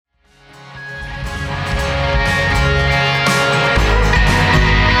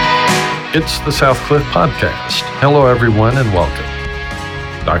It's the Southcliff Podcast. Hello, everyone, and welcome.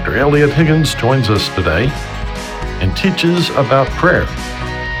 Dr. Elliott Higgins joins us today and teaches about prayer.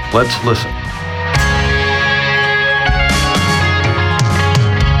 Let's listen.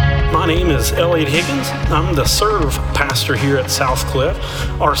 My name is Elliott Higgins. I'm the serve pastor here at Southcliff.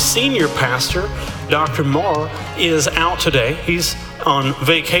 Our senior pastor, Dr. Marr, is out today. He's on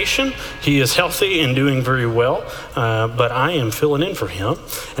vacation. He is healthy and doing very well, but I am filling in for him.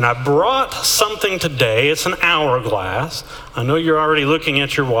 And I brought something today. It's an hourglass. I know you're already looking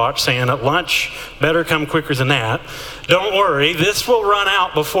at your watch saying at lunch, better come quicker than that. Don't worry, this will run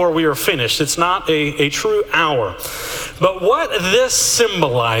out before we are finished. It's not a true hour. But what this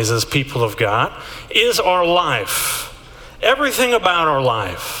symbolizes, people of God, is our life. Everything about our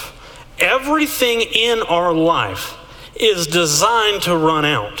life, everything in our life is designed to run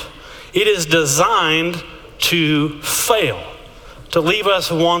out. It is designed to fail, to leave us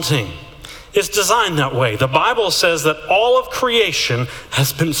wanting. It's designed that way. The Bible says that all of creation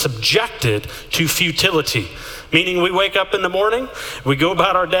has been subjected to futility, meaning we wake up in the morning, we go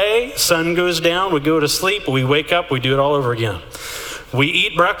about our day, sun goes down, we go to sleep, we wake up, we do it all over again. We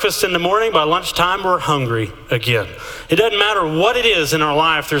eat breakfast in the morning, by lunchtime we're hungry again. It doesn't matter what it is in our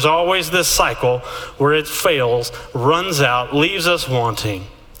life, there's always this cycle where it fails, runs out, leaves us wanting.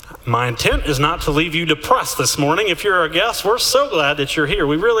 My intent is not to leave you depressed this morning. If you're a guest, we're so glad that you're here.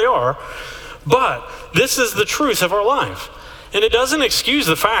 We really are. But this is the truth of our life. And it doesn't excuse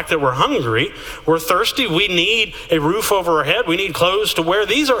the fact that we're hungry, we're thirsty, we need a roof over our head, we need clothes to wear.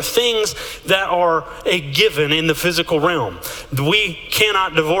 These are things that are a given in the physical realm. We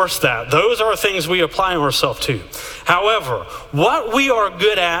cannot divorce that. Those are things we apply ourselves to. However, what we are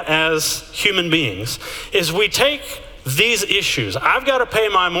good at as human beings is we take these issues. I've got to pay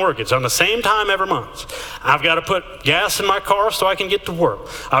my mortgage on the same time every month. I've got to put gas in my car so I can get to work.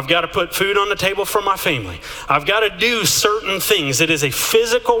 I've got to put food on the table for my family. I've got to do certain things. It is a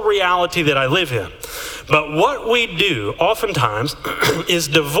physical reality that I live in. But what we do oftentimes is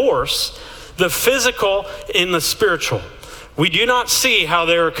divorce the physical in the spiritual. We do not see how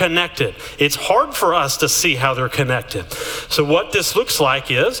they're connected. It's hard for us to see how they're connected. So what this looks like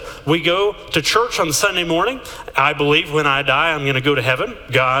is we go to church on Sunday morning. I believe when I die, I'm going to go to heaven.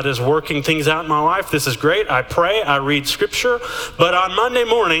 God is working things out in my life. This is great. I pray, I read scripture. But on Monday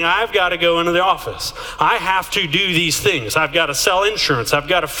morning, I've got to go into the office. I have to do these things. I've got to sell insurance. I've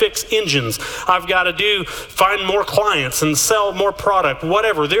got to fix engines. I've got to find more clients and sell more product,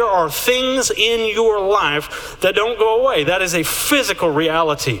 whatever. There are things in your life that don't go away. That is a physical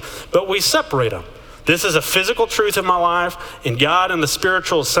reality, but we separate them. This is a physical truth in my life, and God and the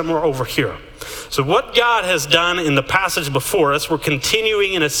spiritual is somewhere over here. So what God has done in the passage before us, we're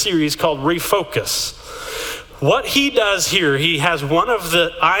continuing in a series called Refocus. What he does here, he has one of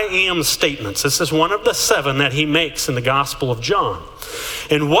the I am statements. This is one of the 7 that he makes in the Gospel of John.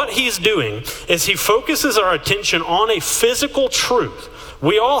 And what he's doing is he focuses our attention on a physical truth.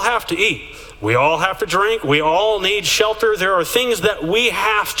 We all have to eat. We all have to drink. We all need shelter. There are things that we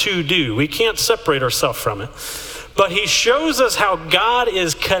have to do. We can't separate ourselves from it. But he shows us how God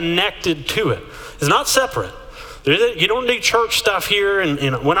is connected to it. It's not separate. You don't do church stuff here,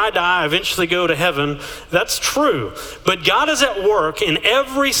 and when I die, I eventually go to heaven. That's true. But God is at work in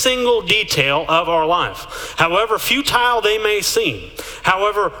every single detail of our life. However futile they may seem,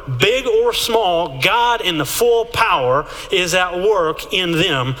 however big or small, God in the full power is at work in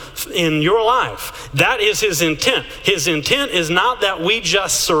them, in your life. That is his intent. His intent is not that we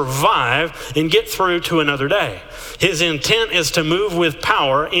just survive and get through to another day. His intent is to move with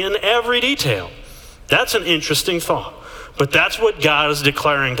power in every detail. That's an interesting thought, but that's what God is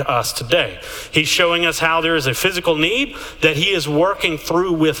declaring to us today. He's showing us how there is a physical need that he is working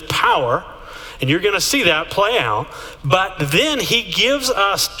through with power, and you're going to see that play out. But then he gives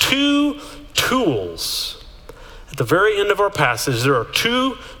us 2 tools. At the very end of our passage, there are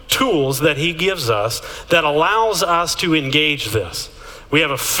 2 tools that he gives us that allows us to engage this. We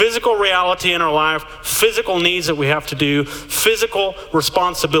have a physical reality in our life, physical needs that we have to do, physical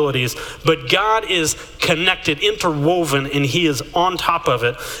responsibilities, but God is connected, interwoven, and he is on top of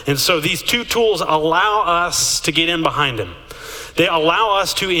it. And so these 2 tools allow us to get in behind him. They allow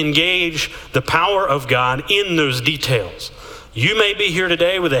us to engage the power of God in those details. You may be here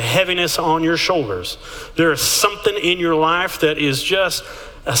today with a heaviness on your shoulders. There is something in your life that is just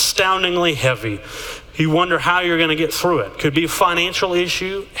astoundingly heavy. You wonder how you're going to get through it. Could be a financial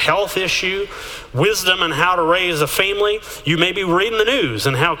issue, health issue, wisdom on how to raise a family. You may be reading the news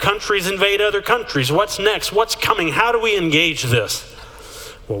and how countries invade other countries. What's next? What's coming? How do we engage this?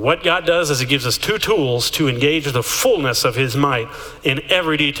 Well, what God does is he gives us two tools to engage the fullness of his might in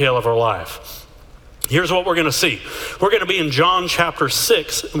every detail of our life. Here's what we're going to see. We're going to be in John chapter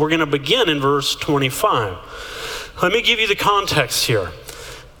 6, and we're going to begin in verse 25. Let me give you the context here.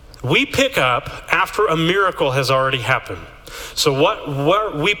 We pick up after a miracle has already happened. So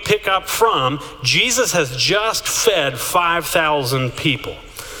what we pick up from, Jesus has just fed 5,000 people.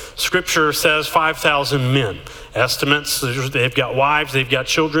 Scripture says 5,000 men. Estimates, they've got wives, they've got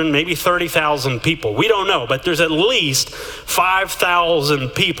children, maybe 30,000 people. We don't know, but there's at least 5,000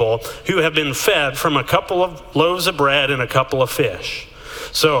 people who have been fed from a couple of loaves of bread and a couple of fish.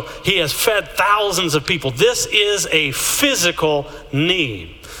 So he has fed thousands of people. This is a physical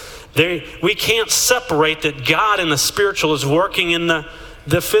need. We can't separate that God in the spiritual is working in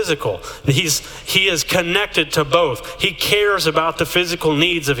the physical. He is connected to both. He cares about the physical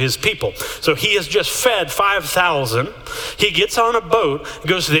needs of his people. So he has just fed 5,000. He gets on a boat,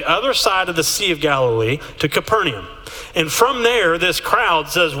 goes to the other side of the Sea of Galilee to Capernaum. And from there, this crowd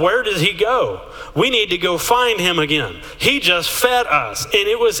says, where does he go? We need to go find him again. He just fed us, and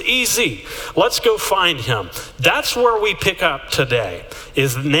it was easy. Let's go find him. That's where we pick up today,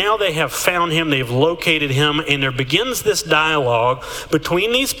 is now they have found him, they've located him, and there begins this dialogue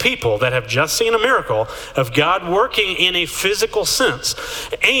between these people that have just seen a miracle of God working in a physical sense.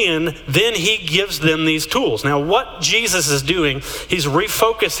 And then he gives them these tools. Now, what Jesus is doing, he's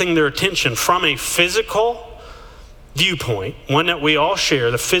refocusing their attention from a physical viewpoint, one that we all share,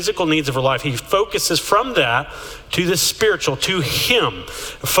 the physical needs of our life. He focuses from that to the spiritual, to him.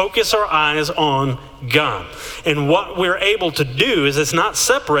 Focus our eyes on God. And what we're able to do is it's not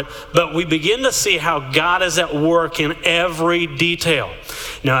separate, but we begin to see how God is at work in every detail.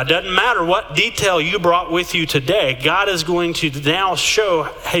 Now, it doesn't matter what detail you brought with you today. God is going to now show,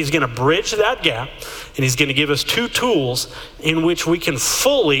 he's going to bridge that gap, and he's going to give us two tools in which we can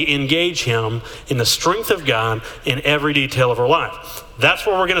fully engage him in the strength of God in every detail of our life. That's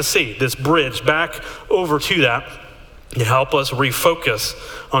what we're going to see, this bridge back over to that to help us refocus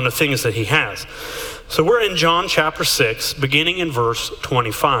on the things that he has. So we're in John chapter 6, beginning in verse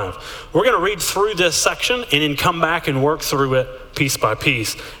 25. We're going to read through this section and then come back and work through it piece by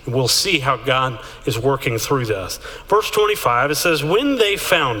piece. And we'll see how God is working through this. Verse 25, it says, when they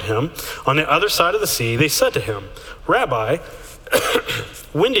found him on the other side of the sea, they said to him, Rabbi,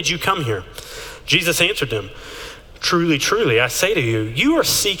 when did you come here? Jesus answered them, truly, truly, I say to you, you are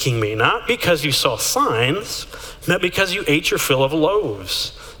seeking me not because you saw signs, but because you ate your fill of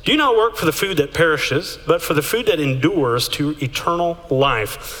loaves. Do not work for the food that perishes, but for the food that endures to eternal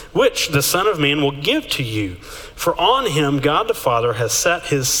life, which the Son of Man will give to you. For on him God the Father has set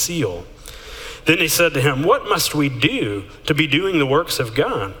his seal. Then they said to him, what must we do to be doing the works of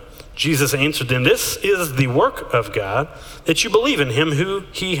God? Jesus answered them, this is the work of God, that you believe in him who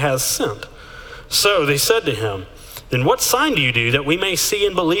he has sent. So they said to him, then what sign do you do that we may see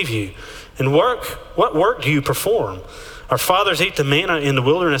and believe you? And what work do you perform? Our fathers ate the manna in the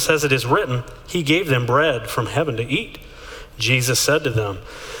wilderness, as it is written, he gave them bread from heaven to eat. Jesus said to them,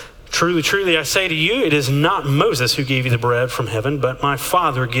 truly, truly, I say to you, it is not Moses who gave you the bread from heaven, but my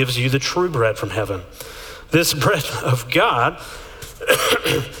Father gives you the true bread from heaven. This bread of God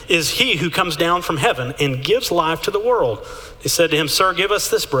is he who comes down from heaven and gives life to the world. They said to him, sir, give us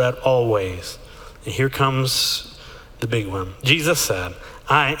this bread always. And here comes the big one. Jesus said,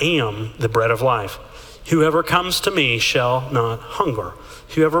 I am the bread of life. Whoever comes to me shall not hunger.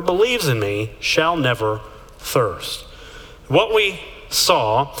 Whoever believes in me shall never thirst. What we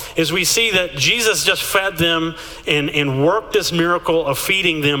saw is we see that Jesus just fed them and worked this miracle of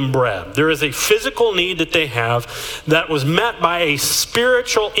feeding them bread. There is a physical need that they have that was met by a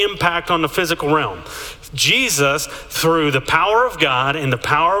spiritual impact on the physical realm. Jesus, through the power of God and the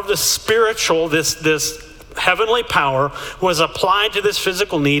power of the spiritual, this heavenly power was applied to this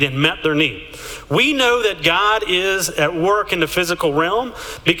physical need and met their need. We know that God is at work in the physical realm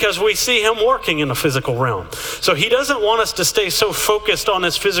because we see him working in the physical realm. So he doesn't want us to stay so focused on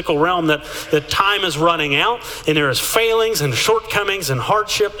this physical realm that time is running out and there is failings and shortcomings and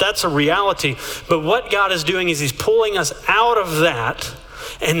hardship. That's a reality. But what God is doing is he's pulling us out of that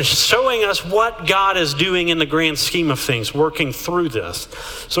and showing us what God is doing in the grand scheme of things, working through this.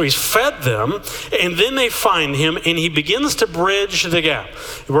 So he's fed them, and then they find him, and he begins to bridge the gap.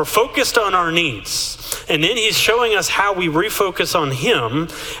 We're focused on our needs, and then he's showing us how we refocus on him,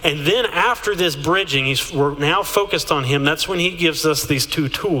 and then after this bridging, we're now focused on him. That's when he gives us these two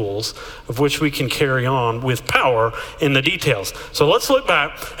tools of which we can carry on with power in the details. So let's look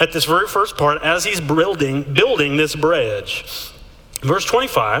back at this very first part as he's building this bridge. Verse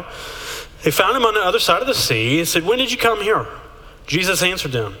 25, they found him on the other side of the sea. He said, when did you come here? Jesus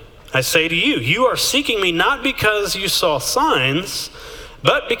answered them, I say to you, you are seeking me not because you saw signs,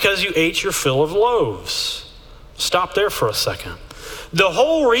 but because you ate your fill of loaves. Stop there for a second. The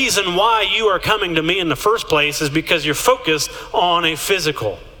whole reason why you are coming to me in the first place is because you're focused on a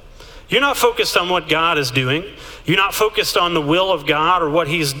physical. You're not focused on what God is doing. You're not focused on the will of God or what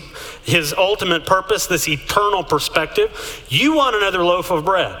his ultimate purpose, this eternal perspective. You want another loaf of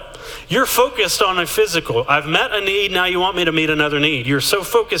bread. You're focused on a physical. I've met a need, now you want me to meet another need. You're so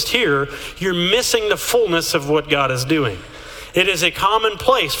focused here, you're missing the fullness of what God is doing. It is a common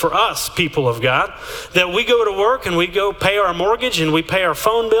place for us, people of God, that we go to work and we go pay our mortgage and we pay our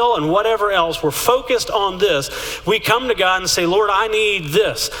phone bill and whatever else. We're focused on this. We come to God and say, Lord, I need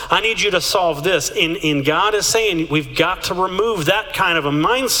this. I need you to solve this. And God is saying we've got to remove that kind of a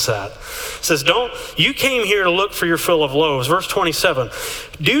mindset. It says, you came here to look for your fill of loaves. Verse 27,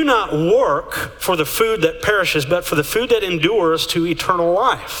 do not work for the food that perishes, but for the food that endures to eternal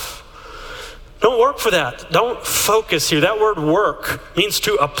life. Don't work for that. Don't focus here. That word work means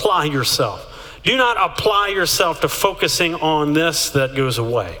to apply yourself. Do not apply yourself to focusing on this that goes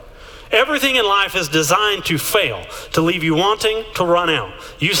away. Everything in life is designed to fail, to leave you wanting, to run out.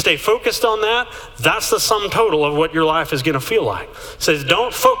 You stay focused on that, that's the sum total of what your life is going to feel like. It says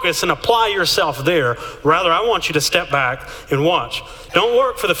don't focus and apply yourself there. Rather, I want you to step back and watch. Don't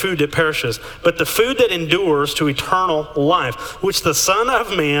work for the food that perishes, but the food that endures to eternal life, which the Son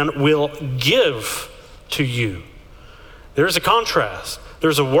of Man will give to you. There's a contrast.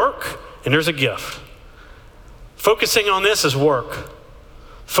 There's a work and there's a gift. Focusing on this is work.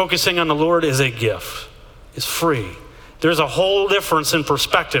 Focusing on the Lord is a gift. It's free. There's a whole difference in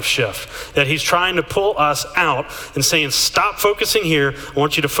perspective shift that he's trying to pull us out and saying, stop focusing here. I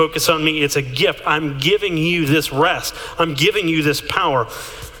want you to focus on me. It's a gift. I'm giving you this rest. I'm giving you this power.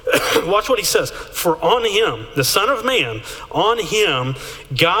 Watch what he says. For on him, the Son of Man, on him,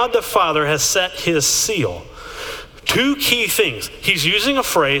 God the Father has set his seal. Two key things. He's using a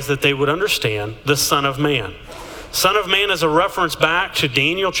phrase that they would understand, the Son of Man. Son of Man is a reference back to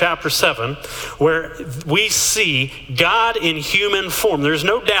Daniel chapter 7, where we see God in human form. There's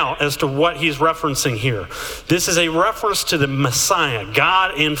no doubt as to what he's referencing here. This is a reference to the Messiah,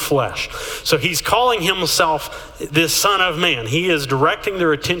 God in flesh. So he's calling himself this Son of Man. He is directing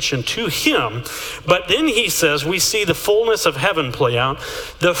their attention to him. But then he says, we see the fullness of heaven play out.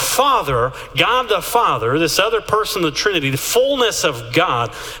 The Father, God the Father, this other person of the Trinity, the fullness of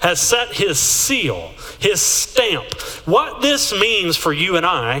God has set his seal, his stamp. What this means for you and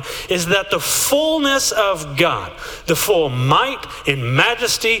I is that the fullness of God, the full might and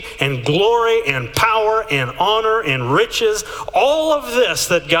majesty and glory and power and honor and riches, all of this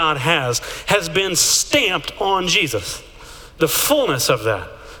that God has been stamped on Jesus. The fullness of that.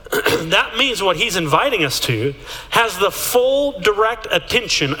 That means what he's inviting us to has the full direct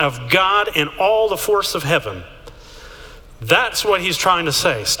attention of God and all the force of heaven. That's what he's trying to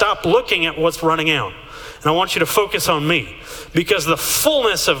say. Stop looking at what's running out. And I want you to focus on me because the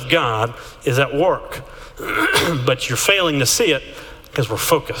fullness of God is at work. But you're failing to see it because we're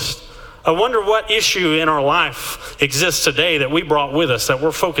focused. I wonder what issue in our life exists today that we brought with us that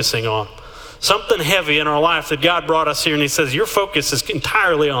we're focusing on. Something heavy in our life that God brought us here and he says, your focus is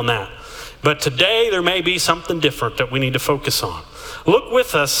entirely on that. But today there may be something different that we need to focus on. Look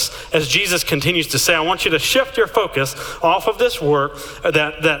with us as Jesus continues to say, I want you to shift your focus off of this work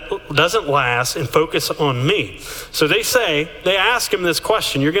that doesn't last and focus on me. So they ask him this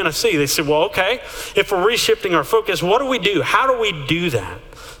question. You're going to see. They say, well, okay, if we're reshifting our focus, what do we do? How do we do that?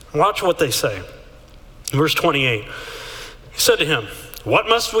 Watch what they say. Verse 28, he said to him, what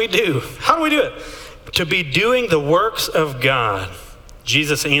must we do? How do we do it? To be doing the works of God.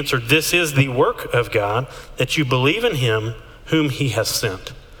 Jesus answered, this is the work of God, that you believe in him whom he has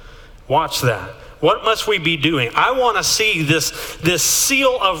sent. Watch that. What must we be doing? I want to see this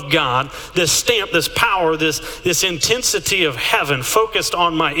seal of God, this stamp, this power, this intensity of heaven focused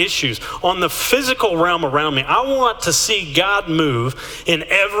on my issues, on the physical realm around me. I want to see God move in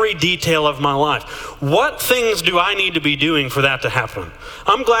every detail of my life. What things do I need to be doing for that to happen?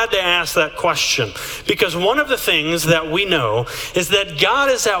 I'm glad to ask that question because one of the things that we know is that God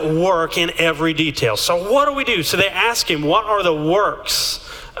is at work in every detail. So what do we do? So they ask him, what are the works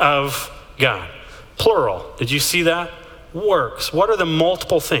of God? Plural. Did you see that? Works. What are the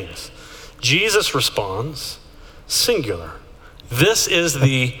multiple things? Jesus responds, singular. This is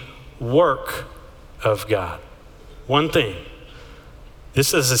the work of God. One thing.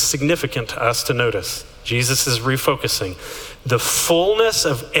 This is significant to us to notice. Jesus is refocusing. The fullness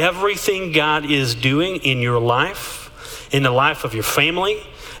of everything God is doing in your life, in the life of your family,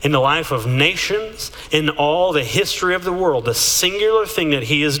 in the life of nations, in all the history of the world, the singular thing that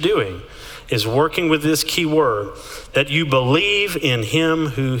he is doing is working with this key word, that you believe in him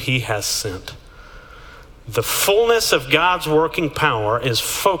who he has sent. The fullness of God's working power is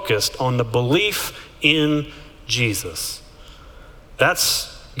focused on the belief in Jesus.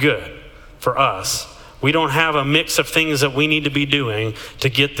 That's good for us. We don't have a mix of things that we need to be doing to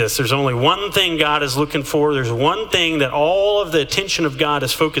get this. There's only one thing God is looking for. There's one thing that all of the attention of God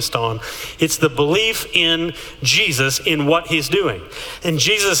is focused on. It's the belief in Jesus, in what he's doing. And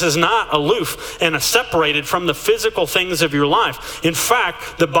Jesus is not aloof and separated from the physical things of your life. In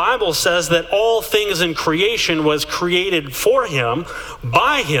fact, the Bible says that all things in creation was created for him,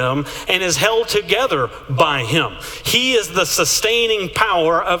 by him, and is held together by him. He is the sustaining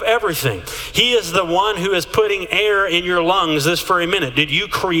power of everything. He is the one who is putting air in your lungs this very minute. Did you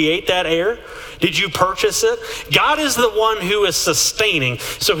create that air? Did you purchase it? God is the one who is sustaining.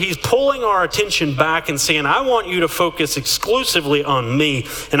 So he's pulling our attention back and saying, I want you to focus exclusively on me,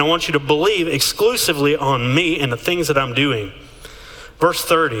 and I want you to believe exclusively on me and the things that I'm doing. Verse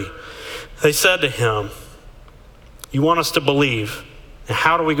 30, they said to him, you want us to believe? And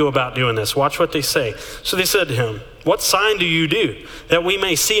how do we go about doing this? Watch what they say. So they said to him, what sign do you do that we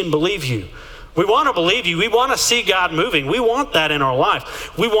may see and believe you? We want to believe you. We want to see God moving. We want that in our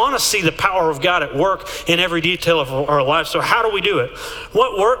life. We want to see the power of God at work in every detail of our life. So how do we do it?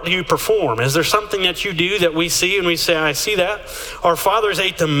 What work do you perform? Is there something that you do that we see and we say, I see that? Our fathers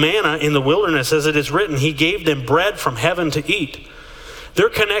ate the manna in the wilderness, as it is written, he gave them bread from heaven to eat. They're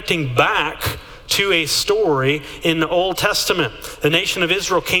connecting back to a story in the Old Testament. The nation of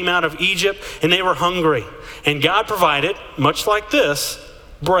Israel came out of Egypt and they were hungry. And God provided, much like this,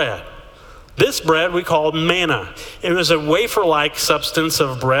 bread. This bread we called manna. It was a wafer-like substance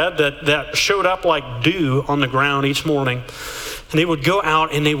of bread that showed up like dew on the ground each morning. And they would go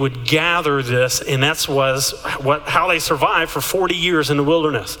out and they would gather this, and that was how they survived for 40 years in the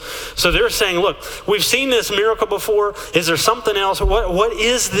wilderness. So they're saying, look, we've seen this miracle before. Is there something else? What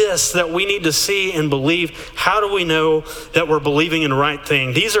is this that we need to see and believe? How do we know that we're believing in the right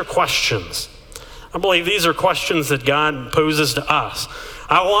thing? These are questions. I believe these are questions that God poses to us.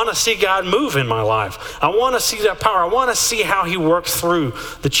 I want to see God move in my life. I want to see that power. I want to see how he works through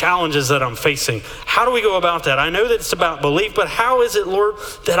the challenges that I'm facing. How do we go about that? I know that it's about belief, but how is it, Lord,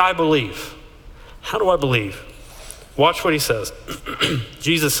 that I believe? How do I believe? Watch what he says.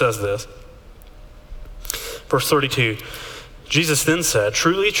 Jesus says this. Verse 32. Jesus then said,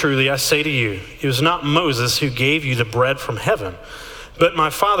 truly, truly, I say to you, it was not Moses who gave you the bread from heaven, but my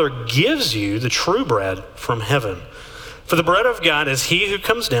Father gives you the true bread from heaven. For the bread of God is he who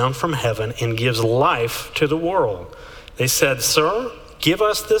comes down from heaven and gives life to the world. They said, sir, give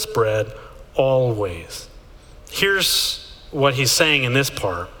us this bread always. Here's what he's saying in this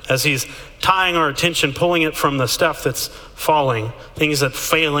part. As he's tying our attention, pulling it from the stuff that's falling, things that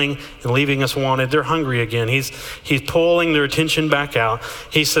failing and leaving us wanted. They're hungry again. He's pulling their attention back out.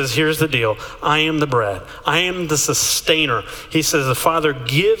 He says, here's the deal. I am the bread. I am the sustainer. He says, the Father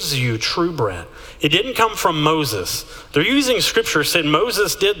gives you true bread. It didn't come from Moses. They're using scripture saying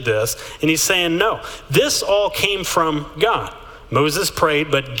Moses did this, and he's saying, no, this all came from God. Moses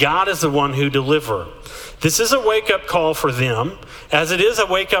prayed, but God is the one who delivered. This is a wake-up call for them, as it is a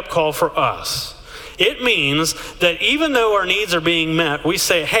wake-up call for us. It means that even though our needs are being met, we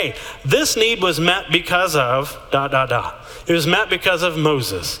say, hey, this need was met because of ... It was met because of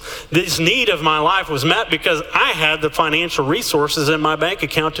Moses. This need of my life was met because I had the financial resources in my bank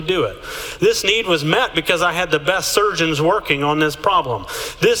account to do it. This need was met because I had the best surgeons working on this problem.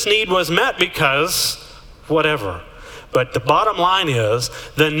 This need was met because whatever. But the bottom line is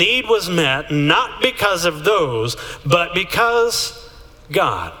the need was met not because of those, but because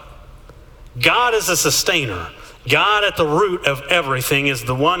God. God is a sustainer. God at the root of everything is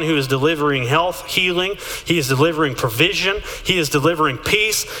the one who is delivering health, healing. He is delivering provision. He is delivering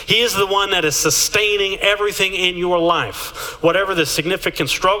peace. He is the one that is sustaining everything in your life. Whatever the significant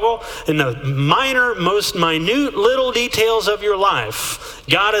struggle in the minor, most minute little details of your life,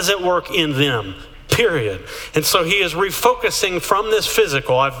 God is at work in them, period. And so he is refocusing from this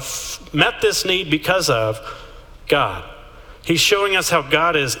physical. I've met this need because of God. He's showing us how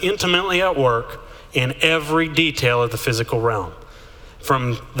God is intimately at work in every detail of the physical realm.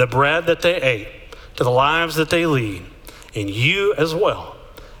 From the bread that they ate to the lives that they lead. And you as well.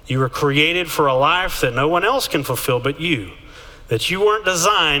 You were created for a life that no one else can fulfill but you. That you weren't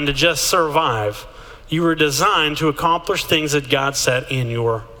designed to just survive. You were designed to accomplish things that God set in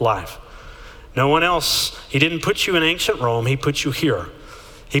your life. No one else, he didn't put you in ancient Rome, he put you here.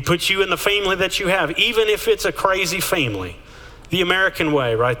 He put you in the family that you have, even if it's a crazy family. the American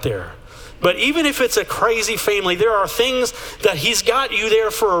way right there. But even if it's a crazy family, there are things that he's got you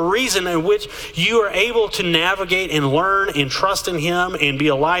there for a reason in which you are able to navigate and learn and trust in him and be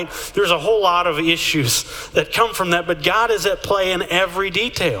a light. There's a whole lot of issues that come from that, but God is at play in every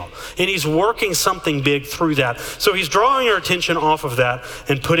detail. And he's working something big through that. So he's drawing our attention off of that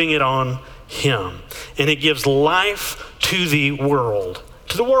and putting it on him. And it gives life to the world.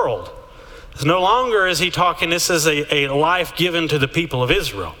 To the world. No longer is he talking, this is a life given to the people of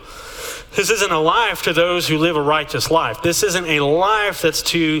Israel. This isn't a life to those who live a righteous life. This isn't a life that's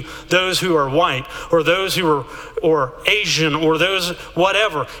to those who are white or those who are or Asian or those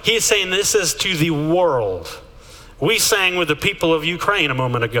whatever. He's saying this is to the world. We sang with the people of Ukraine a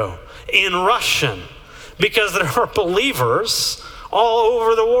moment ago in Russian because there are believers all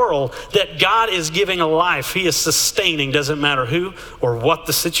over the world that God is giving a life. He is sustaining, doesn't matter who or what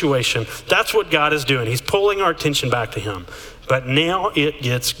the situation. That's what God is doing. He's pulling our attention back to him. But now it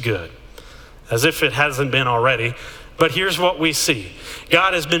gets good. As if it hasn't been already. But here's what we see.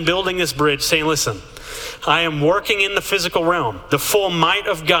 God has been building this bridge saying, listen, I am working in the physical realm. The full might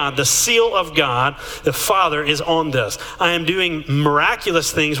of God, the seal of God, the Father is on this. I am doing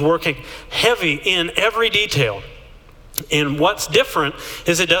miraculous things, working heavy in every detail. And what's different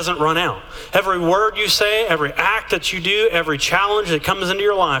is it doesn't run out. Every word you say, every act that you do, every challenge that comes into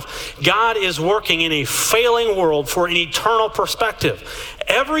your life, God is working in a failing world for an eternal perspective.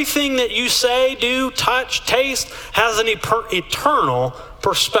 Everything that you say, do, touch, taste has an eternal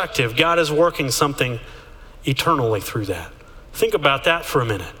perspective. God is working something eternally through that. Think about that for a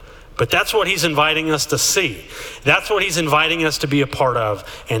minute. But that's what he's inviting us to see. That's what he's inviting us to be a part of.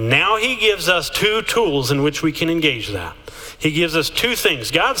 And now he gives us two tools in which we can engage that. He gives us two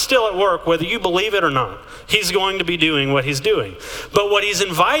things. God's still at work, whether you believe it or not. He's going to be doing what he's doing. But what he's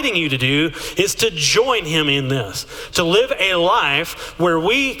inviting you to do is to join him in this, to live a life where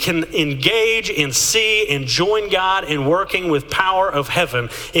we can engage and see and join God in working with power of heaven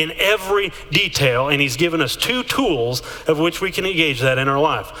in every detail. And he's given us two tools of which we can engage that in our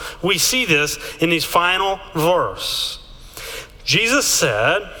life. We see this in these final verse. Jesus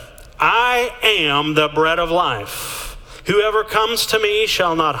said, I am the bread of life. Whoever comes to me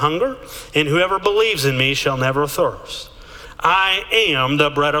shall not hunger, and whoever believes in me shall never thirst. I am the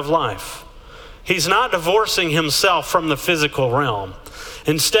bread of life. He's not divorcing himself from the physical realm.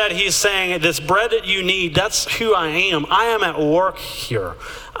 Instead, he's saying, this bread that you need, that's who I am. I am at work here.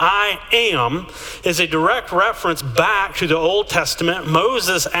 I am is a direct reference back to the Old Testament.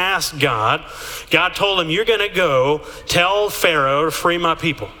 Moses asked God. God told him, you're going to go tell Pharaoh to free my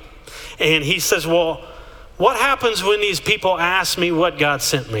people. And he says, well, what happens when these people ask me what God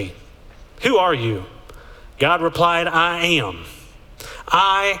sent me? Who are you? God replied, I am.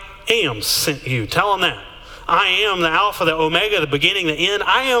 I am sent you. Tell them that. I am the Alpha, the Omega, the beginning, the end.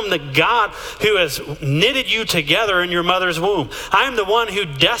 I am the God who has knitted you together in your mother's womb. I am the one who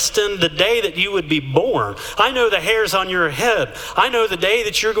destined the day that you would be born. I know the hairs on your head. I know the day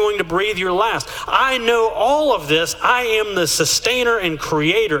that you're going to breathe your last. I know all of this. I am the sustainer and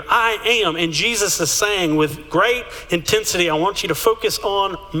creator. I am. And Jesus is saying with great intensity, I want you to focus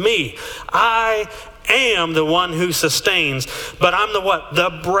on me. I am the one who sustains, but I'm the what?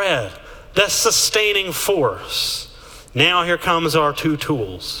 The bread. The sustaining force. Now here comes our two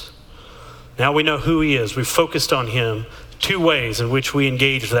tools. Now we know who he is. We've focused on him. Two ways in which we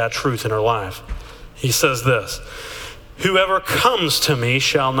engage that truth in our life. He says this, whoever comes to me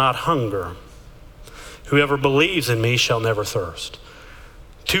shall not hunger. Whoever believes in me shall never thirst.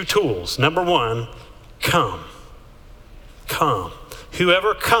 Two tools. Number one, come. Come.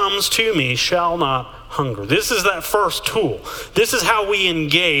 Whoever comes to me shall not hunger. This is that first tool. This is how we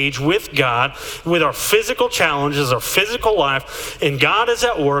engage with God, with our physical challenges, our physical life, and God is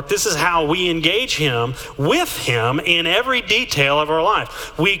at work. This is how we engage him, with him, in every detail of our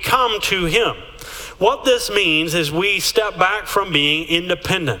life. We come to him. What this means is we step back from being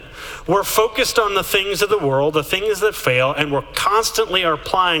independent. We're focused on the things of the world, the things that fail, and we're constantly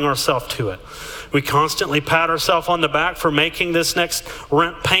applying ourselves to it. We constantly pat ourselves on the back for making this next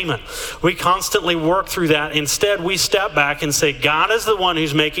rent payment. We constantly work through that. Instead, we step back and say, God is the one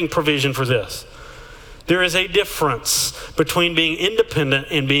who's making provision for this. There is a difference between being independent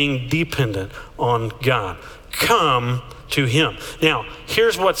and being dependent on God. Come to him. Now,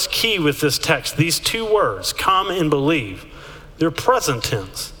 here's what's key with this text. These two words, come and believe, they're present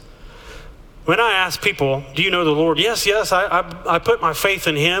tense. When I ask people, do you know the Lord? Yes, I put my faith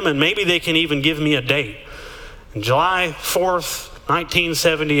in him, and maybe they can even give me a date. July 4th,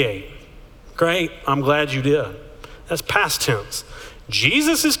 1978. Great, I'm glad you did. That's past tense.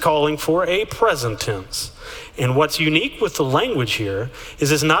 Jesus is calling for a present tense. And what's unique with the language here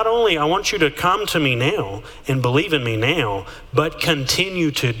is not only I want you to come to me now and believe in me now, but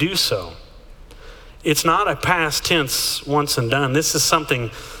continue to do so. It's not a past tense once and done. This is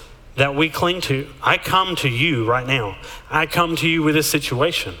something that we cling to. I come to you right now. I come to you with this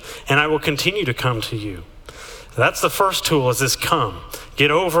situation, and I will continue to come to you. That's the first tool, is this come.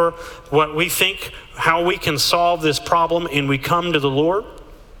 Get over what we think, how we can solve this problem, and we come to the Lord,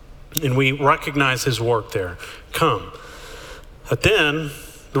 and we recognize his work there. Come. But then,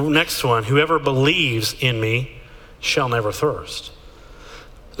 the next one, whoever believes in me shall never thirst.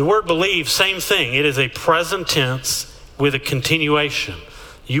 The word believe, same thing. It is a present tense with a continuation.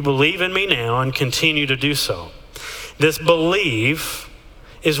 You believe in me now and continue to do so. This believe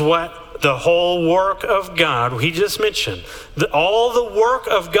is what the whole work of God, he just mentioned, all the work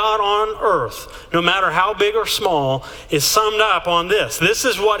of God on earth, no matter how big or small, is summed up on this. This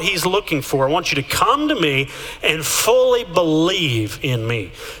is what he's looking for. I want you to come to me and fully believe in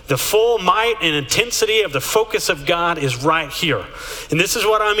me. The full might and intensity of the focus of God is right here. And this is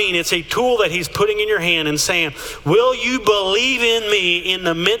what I mean. It's a tool that he's putting in your hand and saying, will you believe in me in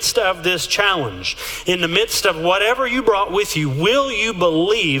the midst of this challenge? In the midst of whatever you brought with you, will you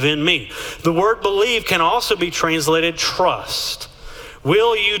believe in me? The word believe can also be translated trust.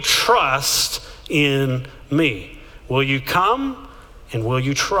 Will you trust in me? Will you come and will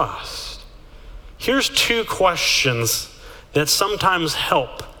you trust? Here's two questions that sometimes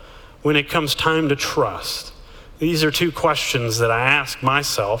help when it comes time to trust. These are two questions that I ask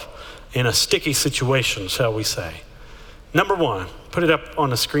myself in a sticky situation, shall we say. Number one, put it up on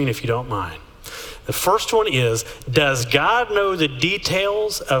the screen if you don't mind. The first one is, does God know the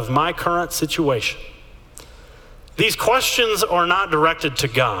details of my current situation? These questions are not directed to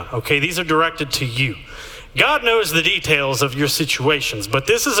God, okay? These are directed to you. God knows the details of your situations, but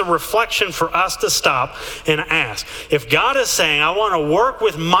this is a reflection for us to stop and ask. If God is saying, I want to work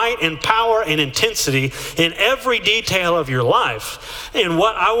with might and power and intensity in every detail of your life, and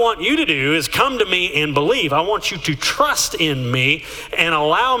what I want you to do is come to me and believe. I want you to trust in me and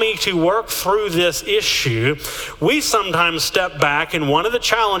allow me to work through this issue. We sometimes step back, and one of the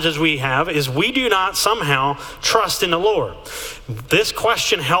challenges we have is we do not somehow trust in the Lord. This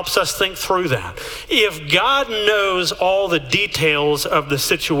question helps us think through that. If God knows all the details of the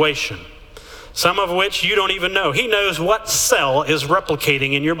situation, some of which you don't even know. He knows what cell is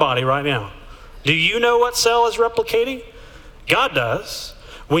replicating in your body right now. Do you know what cell is replicating? God does.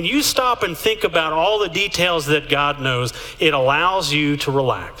 When you stop and think about all the details that God knows, it allows you to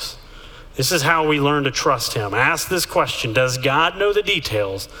relax. This is how we learn to trust him. Ask this question, does God know the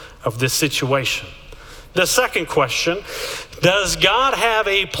details of this situation? The second question, does God have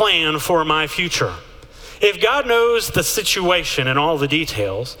a plan for my future? If God knows the situation and all the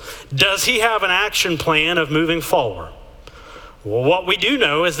details, does he have an action plan of moving forward? Well, what we do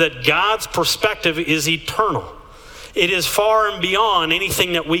know is that God's perspective is eternal. It is far and beyond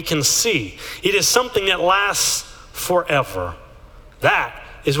anything that we can see. It is something that lasts forever. That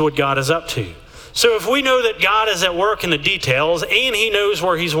is what God is up to. So if we know that God is at work in the details and he knows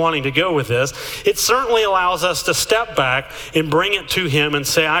where he's wanting to go with this, it certainly allows us to step back and bring it to him and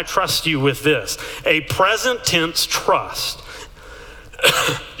say, I trust you with this. A present tense trust.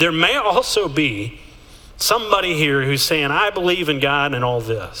 There may also be somebody here who's saying, I believe in God and all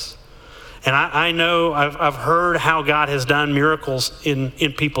this. And I know I've heard how God has done miracles in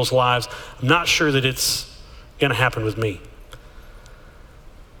people's lives. I'm not sure that it's going to happen with me.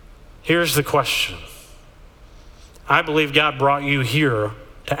 Here's the question. I believe God brought you here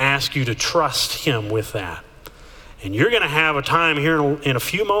to ask you to trust him with that. And you're going to have a time here in a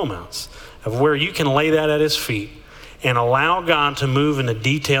few moments of where you can lay that at his feet and allow God to move in the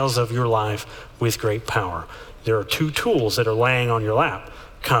details of your life with great power. There are two tools that are laying on your lap.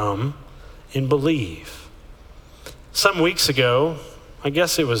 Come and believe. Some weeks ago, I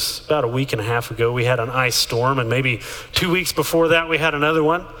guess it was about a week and a half ago, we had an ice storm, and maybe 2 weeks before that we had another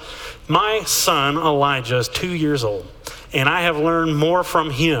one. My son, Elijah, is 2 years old, and I have learned more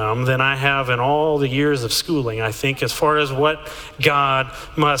from him than I have in all the years of schooling, I think, as far as what God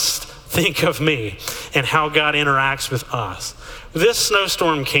must think of me and how God interacts with us. This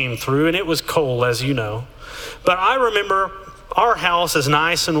snowstorm came through, and it was cold, as you know. But I remember our house is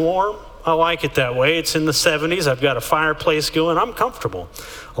nice and warm. I like it that way. It's in the 70s. I've got a fireplace going. I'm comfortable.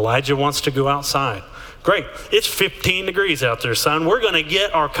 Elijah wants to go outside. Great. It's 15 degrees out there, son. We're going to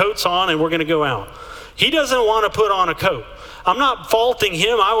get our coats on and we're going to go out. He doesn't want to put on a coat. I'm not faulting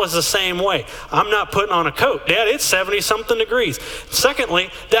him. I was the same way. I'm not putting on a coat. Dad, it's 70-something degrees. Secondly,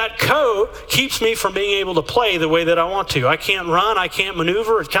 that coat keeps me from being able to play the way that I want to. I can't run. I can't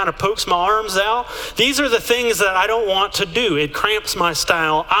maneuver. It kind of pokes my arms out. These are the things that I don't want to do. It cramps my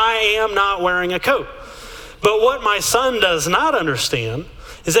style. I am not wearing a coat. But what my son does not understand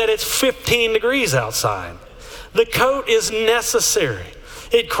is that it's 15 degrees outside. The coat is necessary.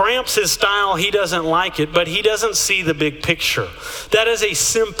 It cramps his style. He doesn't like it, but he doesn't see the big picture. That is a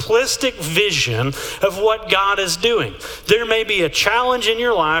simplistic vision of what God is doing. There may be a challenge in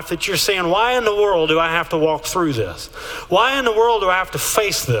your life that you're saying, why in the world do I have to walk through this? Why in the world do I have to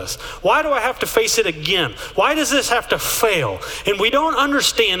face this? Why do I have to face it again? Why does this have to fail? And we don't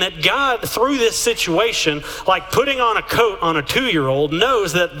understand that God, through this situation, like putting on a coat on a 2-year-old,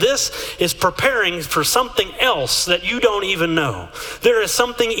 knows that this is preparing for something else that you don't even know. There is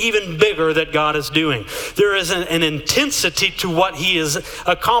something even bigger that God is doing. There is an intensity to what he is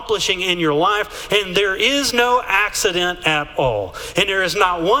accomplishing in your life, and there is no accident at all. And there is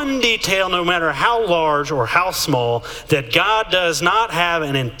not one detail, no matter how large or how small, that God does not have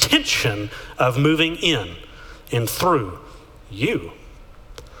an intention of moving in and through you.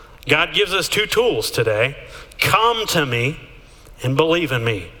 God gives us 2 tools today. Come to me and believe in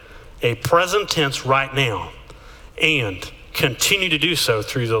me. A present tense right now. And continue to do so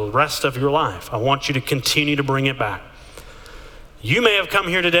through the rest of your life. I want you to continue to bring it back. You may have come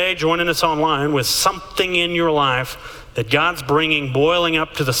here today, joining us online, with something in your life that God's bringing boiling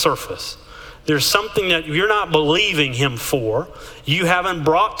up to the surface. There's something that you're not believing him for. You haven't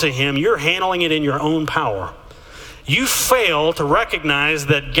brought to him. You're handling it in your own power. You fail to recognize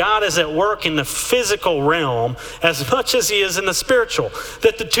that God is at work in the physical realm as much as he is in the spiritual,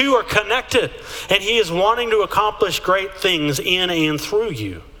 that the two are connected, and he is wanting to accomplish great things in and through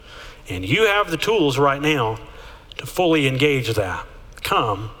you. And you have the tools right now to fully engage that.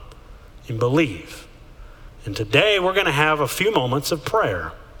 Come and believe. And today we're going to have a few moments of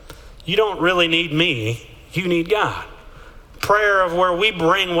prayer. You don't really need me, you need God. Prayer of where we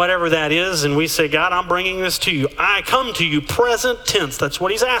bring whatever that is and we say, God, I'm bringing this to you. I come to you present tense. That's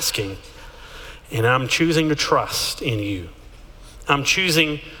what he's asking. And I'm choosing to trust in you. I'm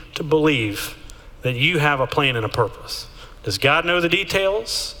choosing to believe that you have a plan and a purpose. Does God know the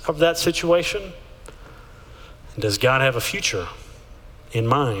details of that situation? And does God have a future in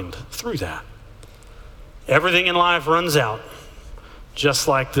mind through that? Everything in life runs out, just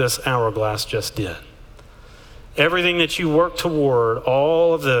like this hourglass just did. Everything that you work toward,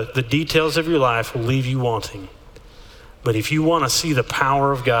 all of the details of your life will leave you wanting. But if you want to see the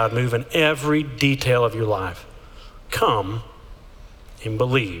power of God move in every detail of your life, come and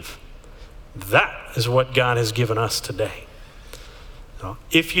believe. That is what God has given us today. So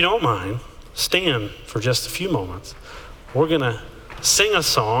if you don't mind, stand for just a few moments. We're going to sing a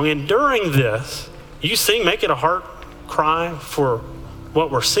song, and during this, you sing, make it a heart cry for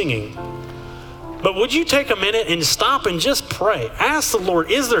what we're singing. But would you take a minute and stop and just pray? Ask the Lord,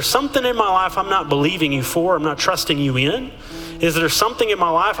 is there something in my life I'm not believing you for, I'm not trusting you in? Is there something in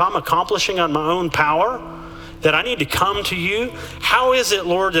my life I'm accomplishing on my own power that I need to come to you? How is it,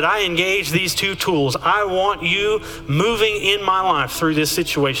 Lord, that I engage these 2 tools? I want you moving in my life through this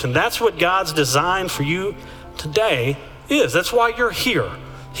situation. That's what God's design for you today is. That's why you're here.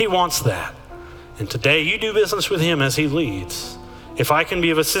 He wants that. And today you do business with him as he leads. If I can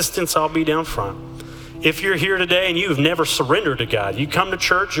be of assistance, I'll be down front. If you're here today and you've never surrendered to God, you come to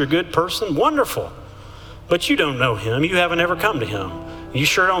church, you're a good person, wonderful. But you don't know him. You haven't ever come to him. You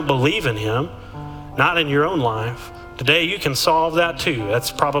sure don't believe in him, not in your own life. Today you can solve that too.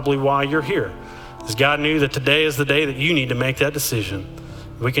 That's probably why you're here. Because God knew that today is the day that you need to make that decision.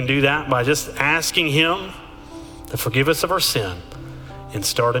 We can do that by just asking him to forgive us of our sin and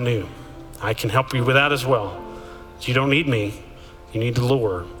start anew. I can help you with that as well. But you don't need me. You need the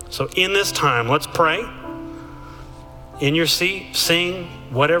Lord. So in this time, let's pray. In your seat, sing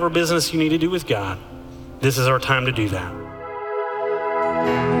whatever business you need to do with God. This is our time to do that.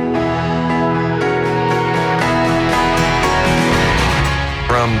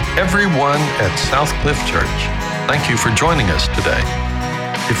 From everyone at Southcliff Church, thank you for joining us today.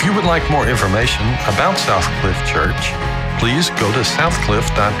 If you would like more information about Southcliff Church, please go to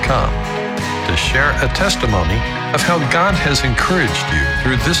southcliff.com. To share a testimony of how God has encouraged you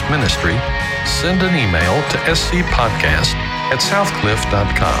through this ministry, send an email to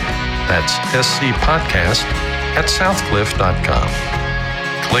scpodcast@southcliff.com. That's scpodcast@southcliff.com.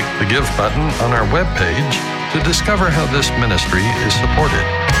 Click the Give button on our webpage to discover how this ministry is supported.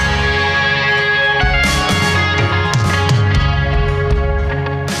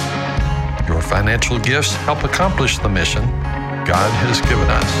 Your financial gifts help accomplish the mission God has given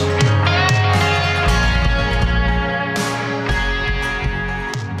us.